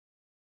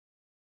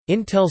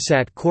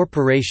Intelsat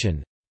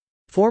Corporation,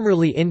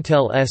 formerly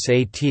Intel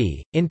S.A.,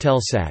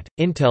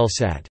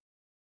 Intelsat,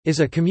 is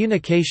a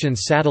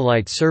communications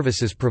satellite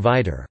services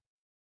provider.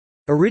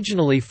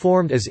 Originally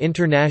formed as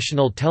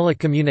International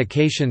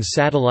Telecommunications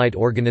Satellite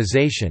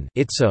Organization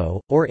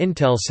or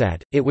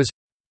Intelsat, it was,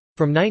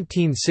 from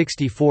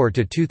 1964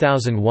 to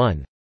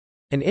 2001,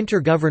 an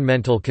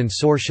intergovernmental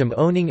consortium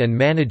owning and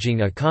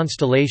managing a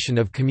constellation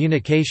of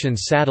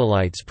communications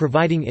satellites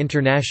providing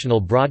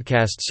international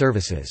broadcast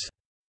services.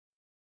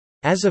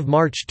 As of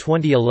March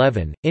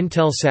 2011,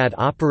 Intelsat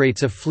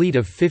operates a fleet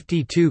of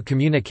 52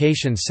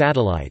 communications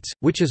satellites,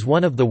 which is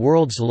one of the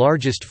world's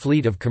largest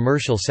fleet of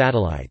commercial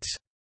satellites.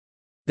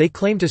 They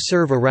claim to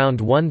serve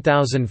around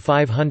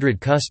 1,500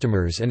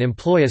 customers and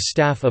employ a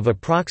staff of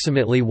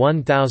approximately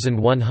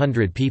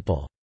 1,100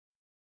 people.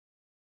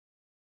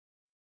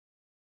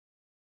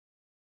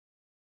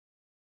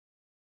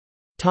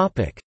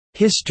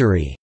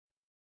 History.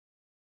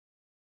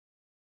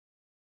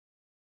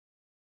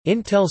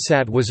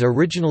 Intelsat was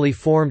originally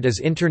formed as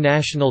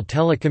International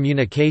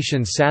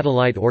Telecommunications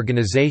Satellite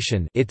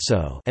Organization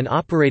and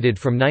operated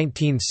from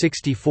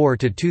 1964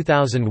 to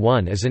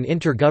 2001 as an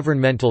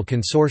intergovernmental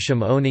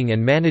consortium owning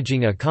and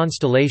managing a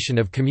constellation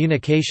of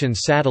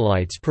communications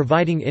satellites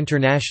providing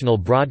international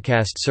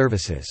broadcast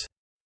services.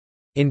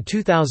 In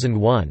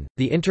 2001,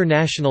 the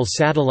international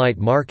satellite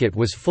market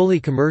was fully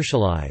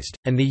commercialized,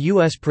 and the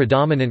U.S.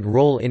 predominant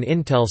role in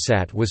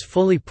Intelsat was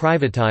fully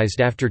privatized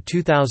after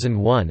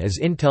 2001 as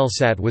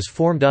Intelsat was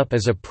formed up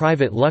as a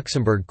private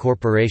Luxembourg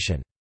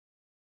corporation.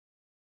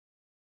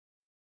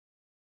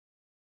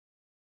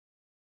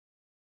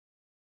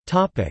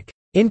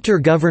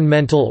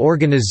 Intergovernmental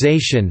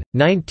Organization,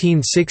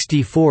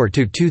 1964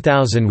 to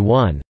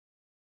 2001.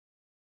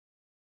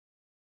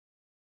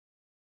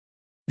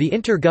 The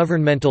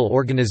Intergovernmental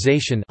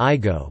Organization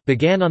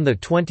began on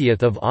 20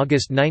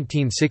 August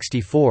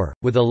 1964,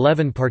 with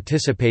 11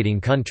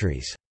 participating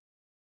countries.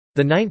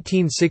 The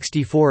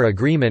 1964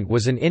 agreement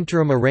was an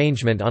interim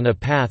arrangement on a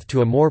path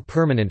to a more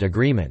permanent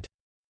agreement.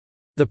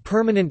 The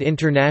Permanent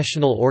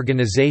International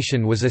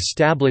Organization was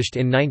established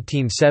in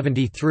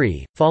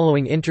 1973,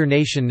 following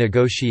internation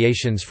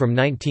negotiations from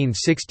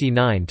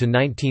 1969 to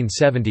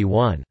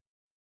 1971.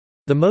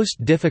 The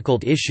most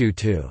difficult issue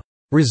to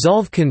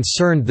resolve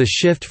concerned the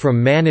shift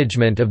from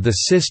management of the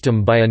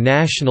system by a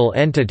national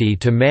entity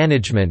to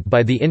management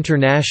by the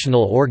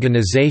international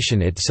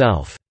organization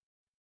itself.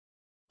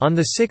 On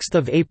 6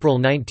 April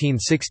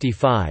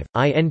 1965,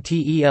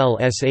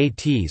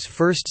 Intelsat's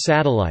first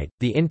satellite,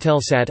 the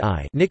Intelsat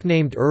I,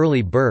 nicknamed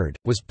Early Bird,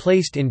 was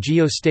placed in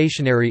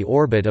geostationary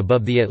orbit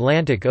above the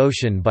Atlantic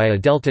Ocean by a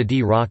Delta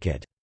D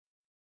rocket.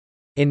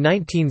 In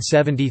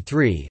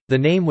 1973, the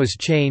name was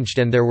changed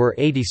and there were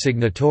 80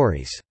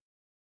 signatories.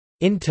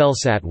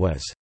 Intelsat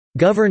was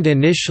governed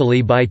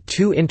initially by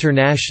two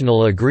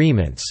international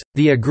agreements,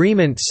 the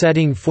agreement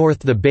setting forth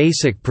the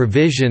basic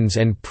provisions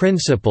and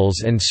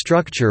principles and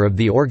structure of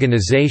the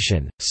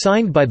organization,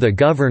 signed by the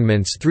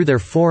governments through their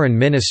foreign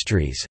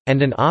ministries,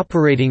 and an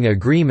operating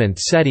agreement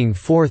setting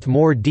forth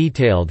more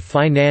detailed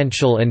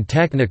financial and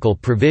technical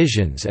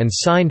provisions and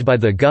signed by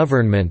the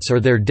governments or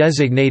their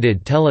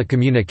designated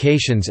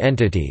telecommunications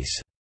entities.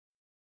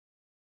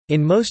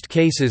 In most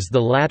cases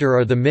the latter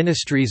are the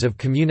ministries of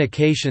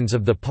communications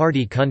of the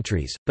party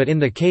countries, but in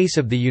the case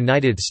of the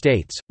United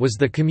States, was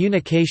the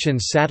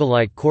Communications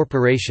Satellite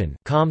Corporation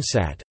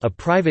 (ComSat), a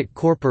private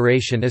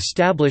corporation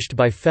established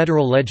by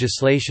federal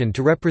legislation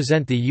to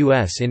represent the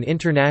U.S. in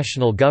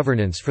international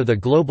governance for the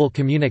global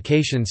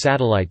communication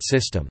satellite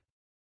system.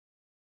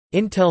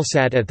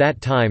 Intelsat at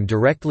that time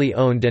directly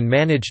owned and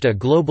managed a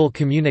global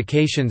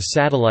communications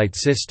satellite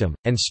system,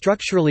 and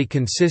structurally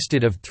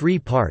consisted of three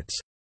parts.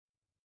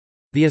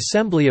 The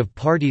Assembly of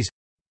Parties,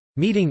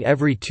 meeting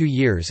every 2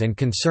 years and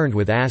concerned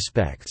with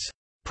aspects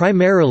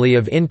primarily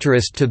of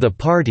interest to the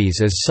parties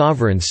as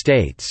sovereign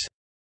states,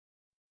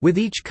 with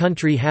each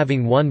country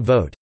having one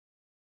vote.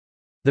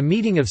 The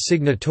Meeting of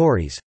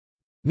Signatories,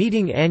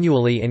 meeting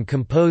annually and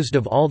composed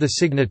of all the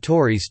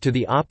signatories to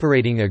the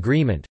operating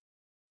agreement,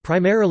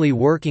 primarily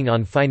working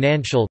on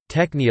financial,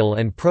 technical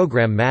and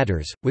program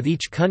matters, with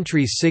each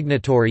country's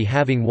signatory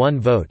having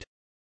one vote.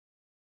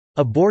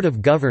 A Board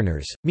of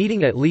Governors,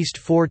 meeting at least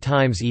 4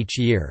 times each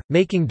year,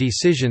 making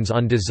decisions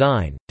on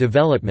design,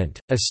 development,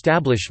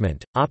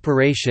 establishment,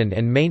 operation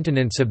and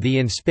maintenance of the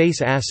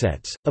in-space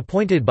assets,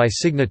 appointed by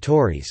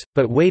signatories,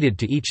 but weighted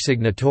to each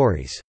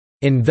signatory's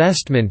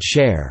investment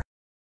share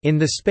in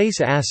the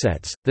space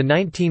assets. The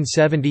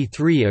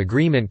 1973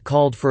 agreement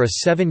called for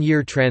a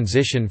 7-year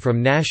transition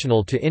from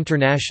national to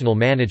international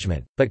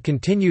management, but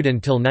continued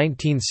until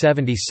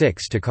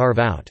 1976 to carve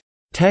out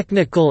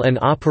technical and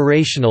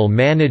operational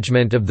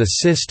management of the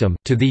system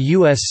to the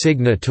U.S.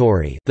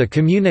 signatory, the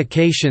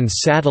Communications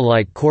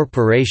Satellite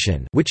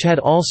Corporation, which had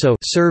also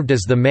served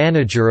as the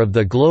manager of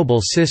the global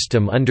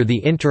system under the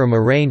interim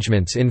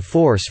arrangements in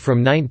force from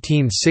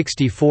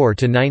 1964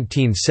 to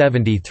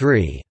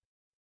 1973.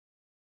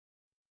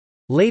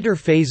 Later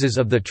phases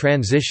of the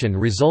transition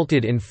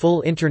resulted in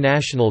full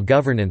international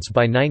governance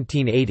by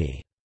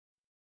 1980.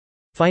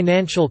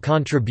 Financial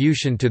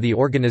contribution to the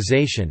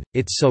organization,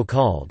 its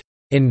so-called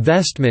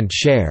investment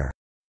share,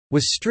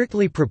 was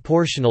strictly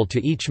proportional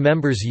to each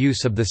member's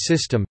use of the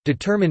system,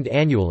 determined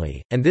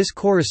annually, and this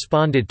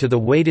corresponded to the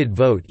weighted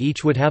vote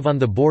each would have on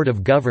the Board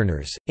of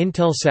Governors.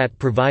 Intelsat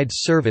provides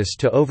service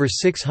to over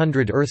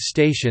 600 Earth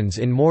stations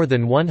in more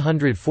than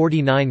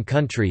 149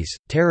 countries,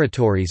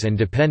 territories, and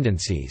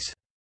dependencies.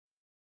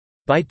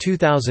 By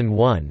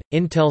 2001,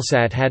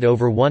 Intelsat had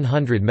over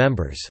 100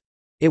 members.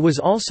 It was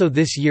also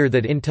this year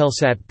that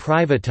Intelsat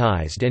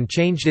privatized and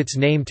changed its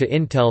name to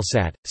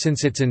Intelsat.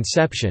 Since its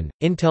inception,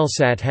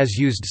 Intelsat has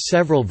used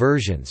several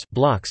versions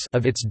blocks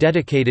of its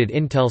dedicated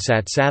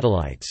Intelsat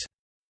satellites.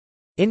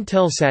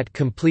 Intelsat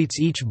completes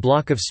each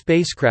block of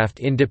spacecraft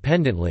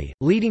independently,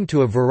 leading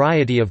to a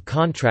variety of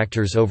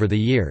contractors over the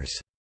years.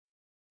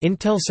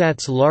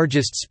 Intelsat's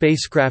largest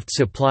spacecraft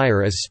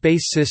supplier is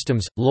Space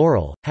Systems,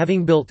 Loral,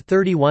 having built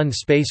 31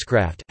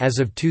 spacecraft as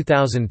of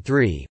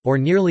 2003, or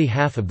nearly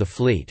half of the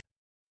fleet.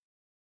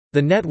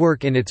 The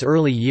network in its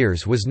early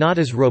years was not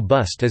as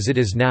robust as it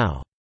is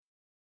now.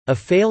 A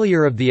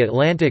failure of the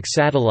Atlantic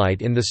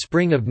satellite in the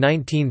spring of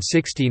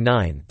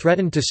 1969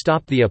 threatened to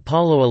stop the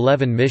Apollo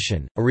 11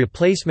 mission. A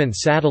replacement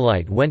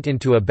satellite went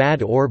into a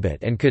bad orbit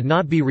and could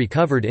not be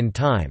recovered in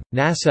time.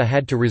 NASA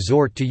had to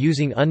resort to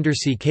using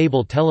undersea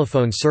cable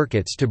telephone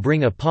circuits to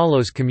bring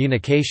Apollo's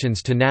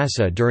communications to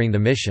NASA during the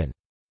mission.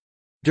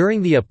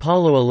 During the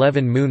Apollo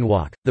 11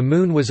 moonwalk, the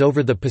Moon was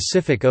over the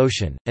Pacific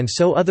Ocean, and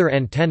so other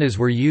antennas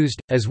were used,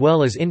 as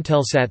well as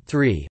Intelsat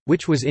 3,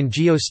 which was in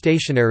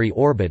geostationary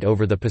orbit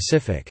over the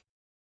Pacific.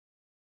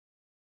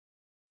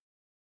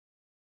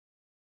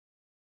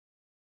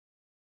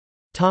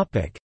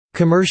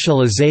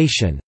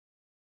 Commercialization.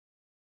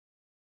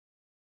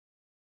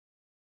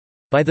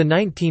 By the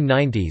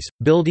 1990s,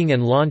 building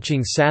and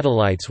launching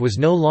satellites was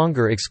no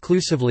longer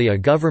exclusively a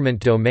government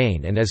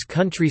domain, and as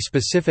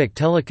country-specific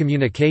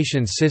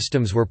telecommunications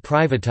systems were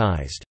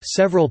privatized,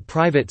 several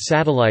private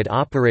satellite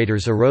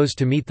operators arose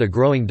to meet the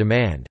growing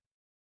demand.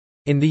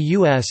 In the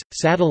U.S.,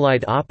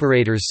 satellite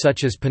operators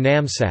such as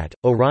Panamsat,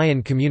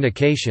 Orion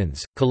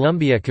Communications,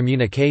 Columbia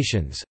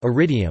Communications,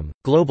 Iridium,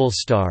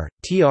 Globalstar,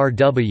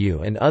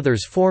 TRW and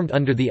others formed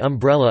under the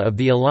umbrella of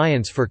the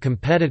Alliance for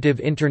Competitive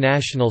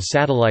International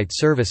Satellite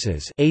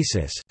Services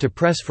to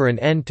press for an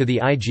end to the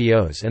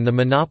IGOs and the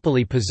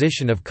monopoly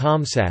position of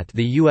Comsat,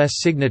 the U.S.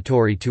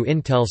 signatory to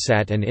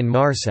Intelsat and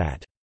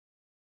Inmarsat.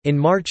 In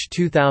March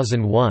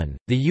 2001,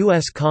 the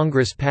U.S.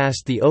 Congress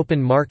passed the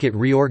Open Market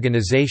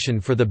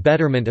Reorganization for the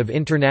Betterment of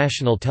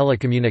International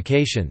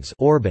Telecommunications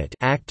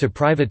Act to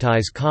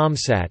privatize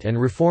Comsat and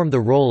reform the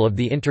role of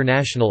the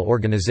international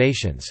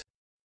organizations.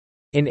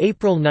 In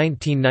April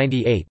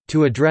 1998,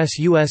 to address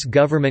U.S.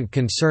 government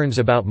concerns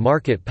about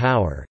market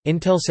power,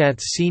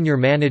 Intelsat's senior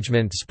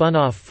management spun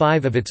off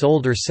 5 of its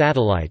older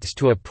satellites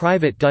to a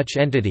private Dutch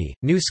entity,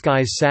 New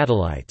Skies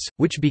Satellites,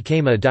 which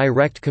became a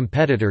direct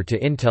competitor to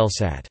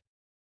Intelsat.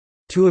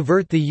 To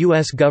avert the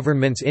U.S.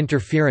 government's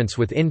interference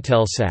with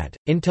Intelsat,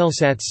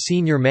 Intelsat's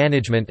senior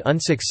management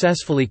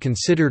unsuccessfully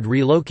considered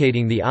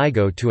relocating the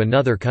IGO to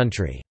another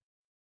country.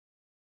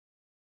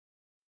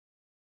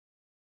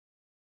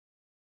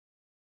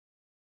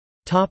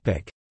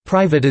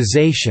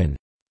 Privatization.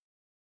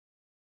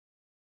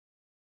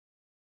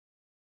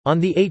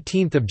 On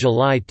 18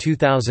 July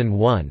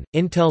 2001,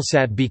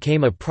 Intelsat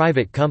became a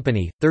private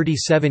company,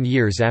 37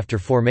 years after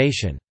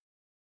formation.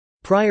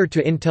 Prior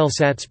to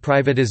Intelsat's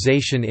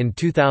privatization in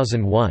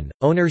 2001,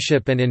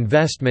 ownership and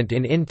investment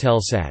in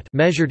Intelsat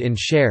measured in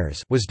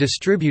shares was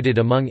distributed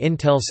among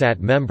Intelsat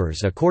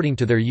members according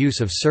to their use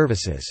of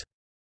services.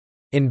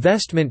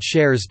 Investment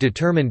shares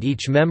determined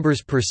each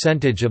member's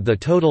percentage of the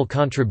total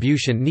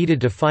contribution needed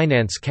to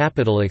finance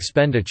capital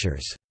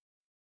expenditures.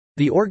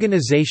 The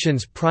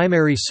organization's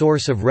primary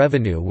source of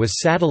revenue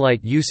was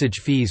satellite usage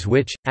fees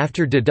which,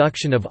 after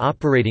deduction of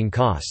operating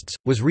costs,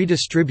 was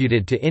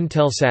redistributed to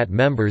Intelsat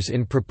members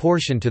in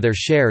proportion to their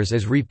shares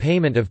as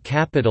repayment of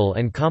capital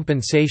and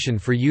compensation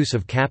for use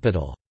of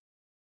capital.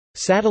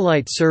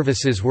 Satellite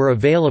services were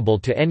available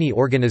to any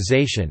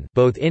organization,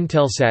 both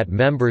Intelsat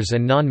members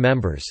and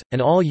non-members,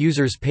 and all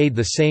users paid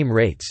the same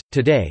rates.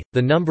 Today,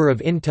 the number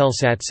of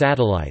Intelsat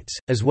satellites,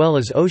 as well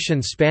as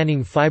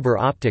ocean-spanning fiber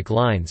optic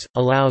lines,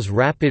 allows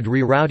rapid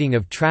rerouting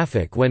of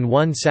traffic when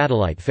one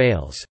satellite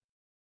fails.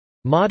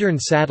 Modern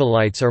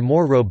satellites are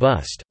more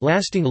robust,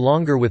 lasting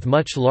longer with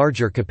much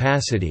larger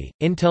capacity.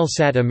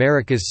 Intelsat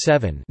Americas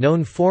 7,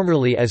 known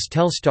formerly as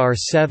Telstar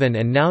 7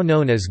 and now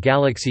known as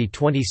Galaxy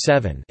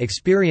 27,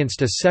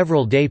 experienced a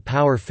several-day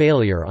power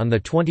failure on the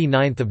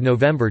 29th of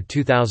November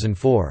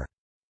 2004.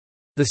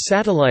 The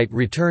satellite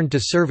returned to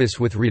service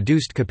with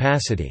reduced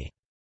capacity.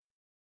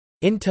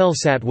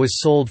 Intelsat was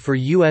sold for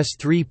US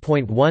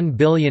 $3.1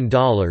 billion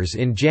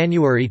in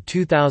January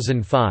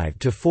 2005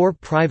 to 4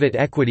 private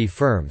equity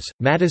firms,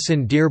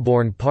 Madison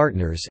Dearborn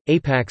Partners,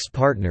 Apax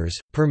Partners,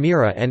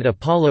 Permira and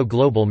Apollo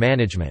Global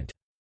Management.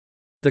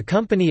 The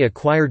company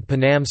acquired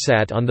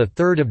PanamSat on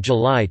 3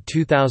 July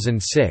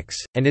 2006,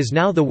 and is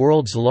now the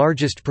world's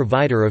largest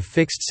provider of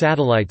fixed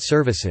satellite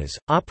services,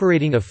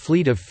 operating a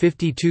fleet of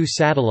 52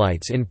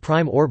 satellites in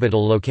prime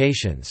orbital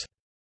locations.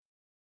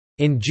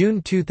 In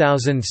June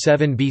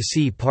 2007,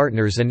 BC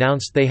Partners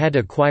announced they had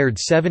acquired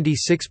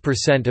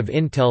 76% of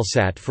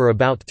Intelsat for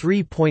about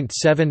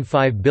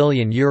 €3.75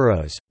 billion.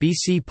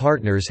 BC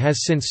Partners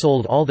has since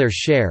sold all their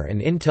share, and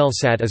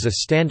Intelsat is a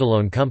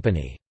standalone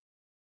company.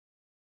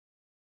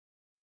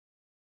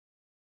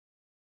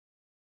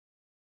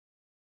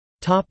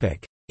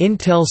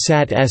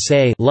 Intelsat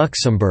S.A.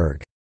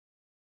 Luxembourg.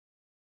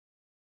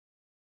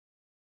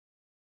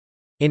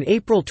 In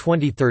April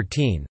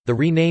 2013, the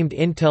renamed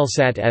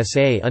Intelsat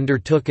S.A.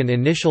 undertook an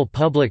initial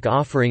public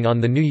offering on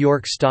the New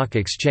York Stock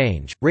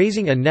Exchange,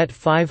 raising a net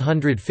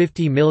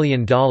 $550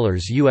 million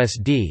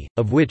USD,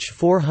 of which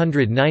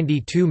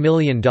 $492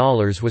 million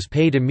was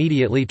paid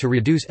immediately to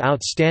reduce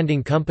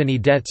outstanding company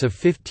debts of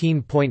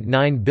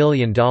 $15.9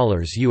 billion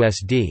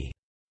USD.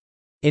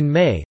 In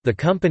May, the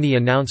company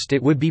announced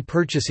it would be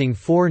purchasing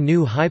 4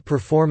 new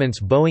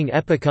high-performance Boeing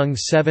Epicung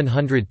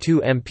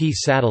 702 MP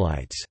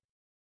satellites.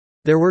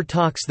 There were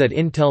talks that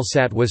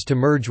Intelsat was to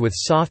merge with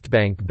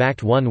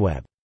SoftBank-backed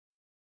OneWeb.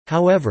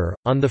 However,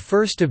 on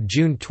 1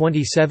 June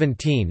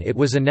 2017 it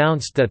was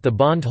announced that the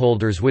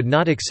bondholders would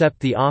not accept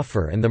the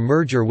offer and the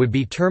merger would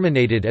be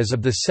terminated as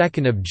of 2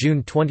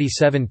 June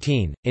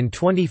 2017. In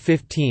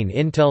 2015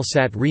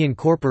 Intelsat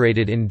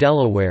reincorporated in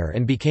Delaware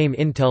and became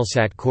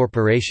Intelsat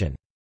Corporation.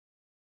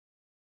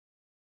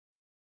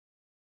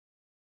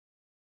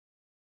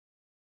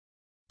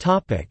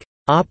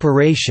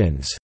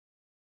 Operations.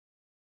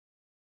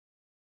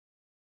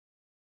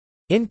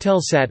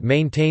 Intelsat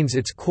maintains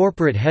its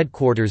corporate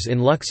headquarters in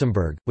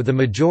Luxembourg, with a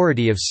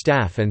majority of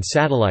staff and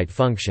satellite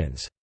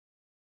functions.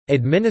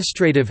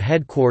 Administrative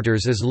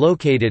headquarters is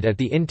located at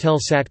the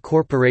Intelsat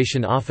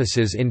Corporation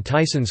offices in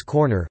Tysons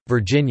Corner,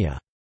 Virginia.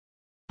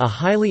 A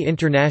highly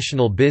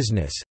international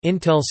business,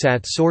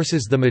 Intelsat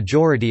sources the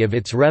majority of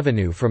its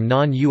revenue from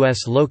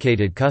non-US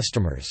located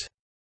customers.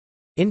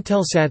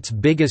 Intelsat's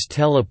biggest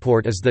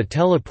teleport is the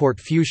Teleport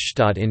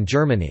Feuchtstadt in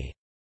Germany.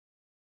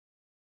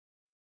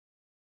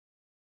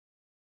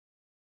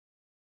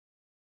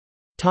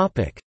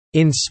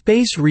 In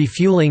Space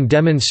Refueling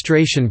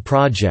Demonstration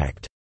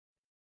Project.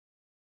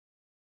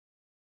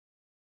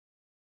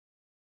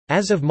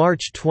 As of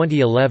March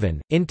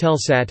 2011,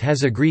 Intelsat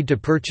has agreed to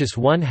purchase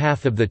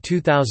 1/2 of the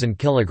 2,000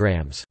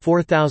 kg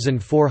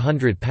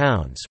 (4,400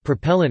 pounds)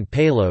 propellant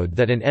payload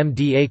that an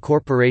MDA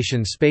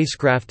Corporation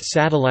spacecraft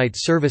satellite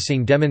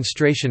servicing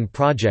demonstration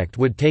project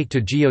would take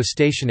to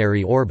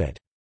geostationary orbit.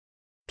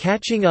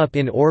 Catching up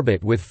in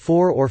orbit with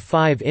 4 or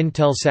 5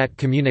 Intelsat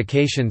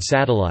communication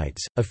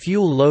satellites, a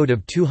fuel load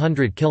of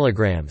 200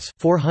 kg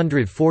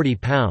 (440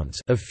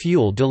 pounds) of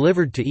fuel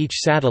delivered to each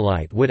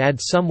satellite would add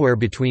somewhere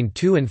between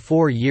 2 and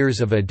 4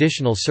 years of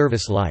additional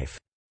service life.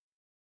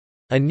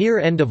 A near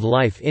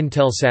end-of-life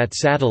Intelsat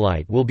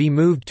satellite will be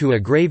moved to a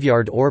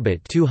graveyard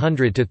orbit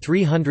 200 to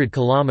 300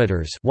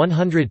 km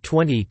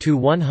 (120 to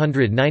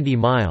 190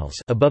 miles)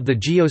 above the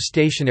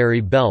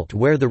geostationary belt,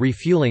 where the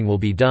refueling will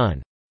be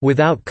done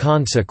without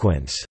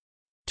consequence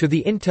to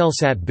the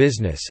Intelsat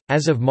business.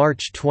 As of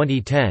March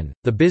 2010,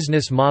 the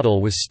business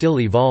model was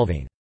still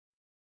evolving.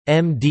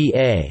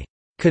 MDA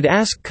could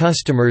ask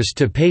customers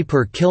to pay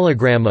per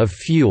kilogram of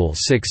fuel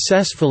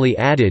successfully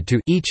added to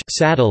each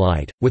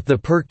satellite, with the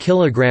per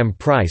kilogram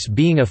price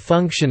being a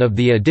function of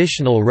the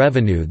additional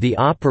revenue the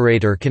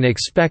operator can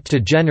expect to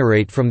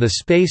generate from the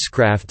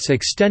spacecraft's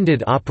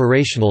extended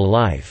operational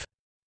life.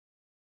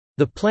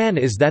 The plan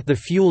is that the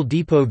fuel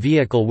depot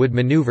vehicle would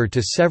maneuver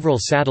to several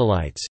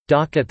satellites,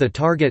 dock at the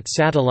target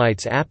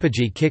satellite's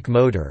apogee kick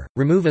motor,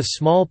 remove a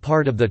small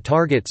part of the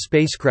target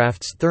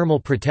spacecraft's thermal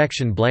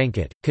protection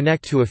blanket,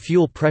 connect to a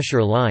fuel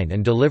pressure line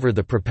and deliver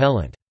the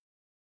propellant.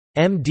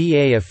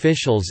 MDA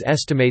officials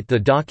estimate the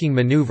docking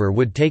maneuver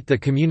would take the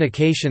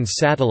communications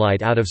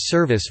satellite out of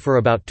service for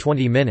about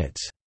 20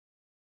 minutes.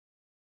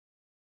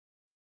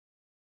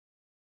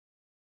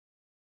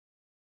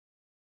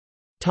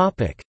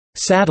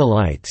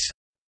 Satellites.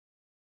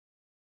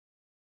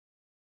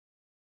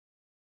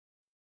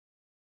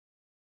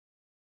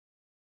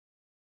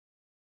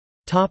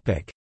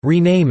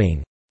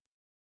 Renaming.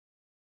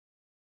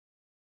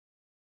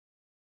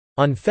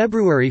 On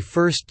February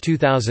 1,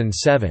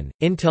 2007,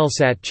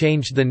 Intelsat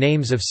changed the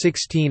names of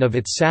 16 of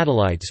its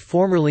satellites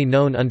formerly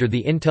known under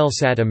the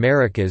Intelsat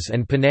Americas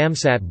and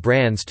PanamSat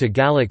brands to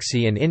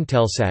Galaxy and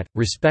Intelsat,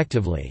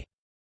 respectively.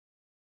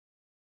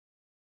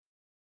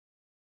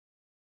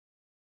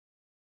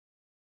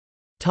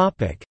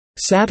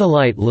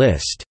 Satellite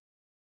list.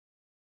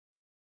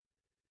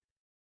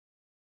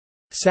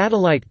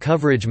 Satellite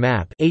coverage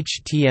map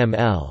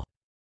 (HTML).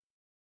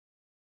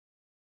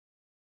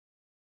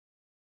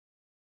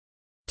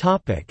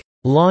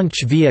 Launch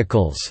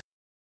vehicles.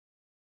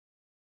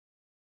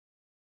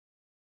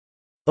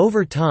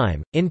 Over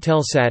time,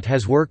 Intelsat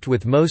has worked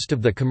with most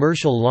of the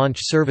commercial launch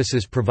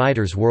services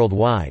providers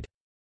worldwide.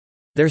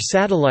 Their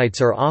satellites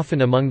are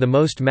often among the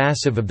most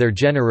massive of their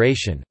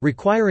generation,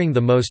 requiring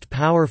the most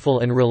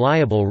powerful and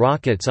reliable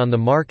rockets on the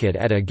market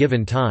at a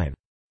given time.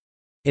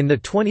 In the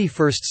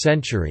 21st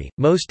century,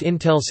 most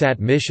Intelsat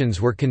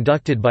missions were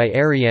conducted by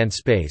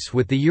Arianespace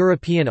with the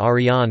European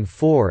Ariane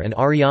 4 and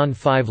Ariane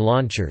 5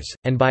 launchers,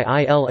 and by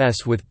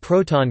ILS with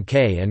Proton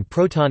K and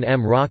Proton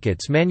M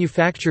rockets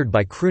manufactured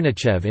by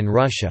Khrunichev in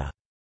Russia.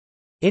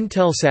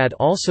 Intelsat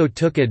also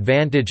took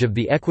advantage of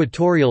the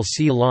Equatorial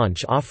Sea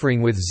launch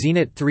offering with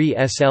Zenit 3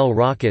 SL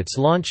rockets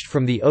launched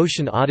from the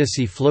Ocean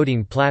Odyssey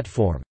floating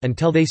platform,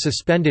 until they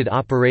suspended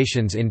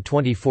operations in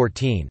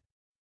 2014.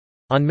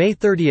 On May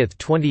 30,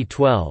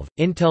 2012,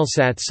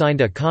 Intelsat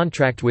signed a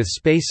contract with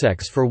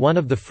SpaceX for one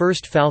of the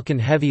first Falcon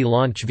Heavy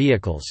launch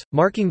vehicles,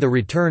 marking the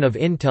return of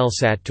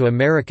Intelsat to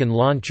American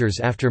launchers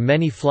after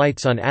many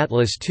flights on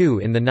Atlas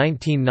II in the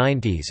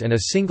 1990s and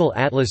a single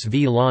Atlas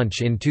V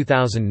launch in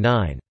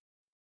 2009.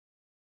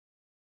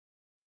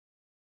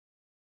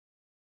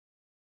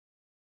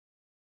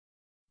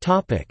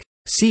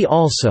 See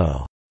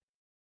also: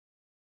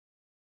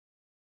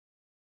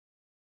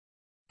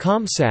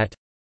 Comsat,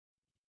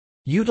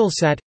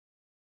 Eutelsat,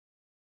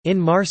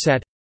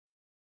 Inmarsat,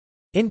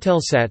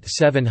 Intelsat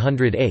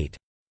 708,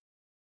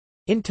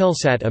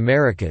 Intelsat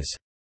Americas,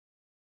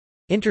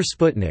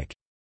 Intersputnik,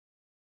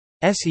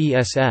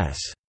 SES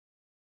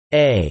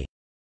S.A.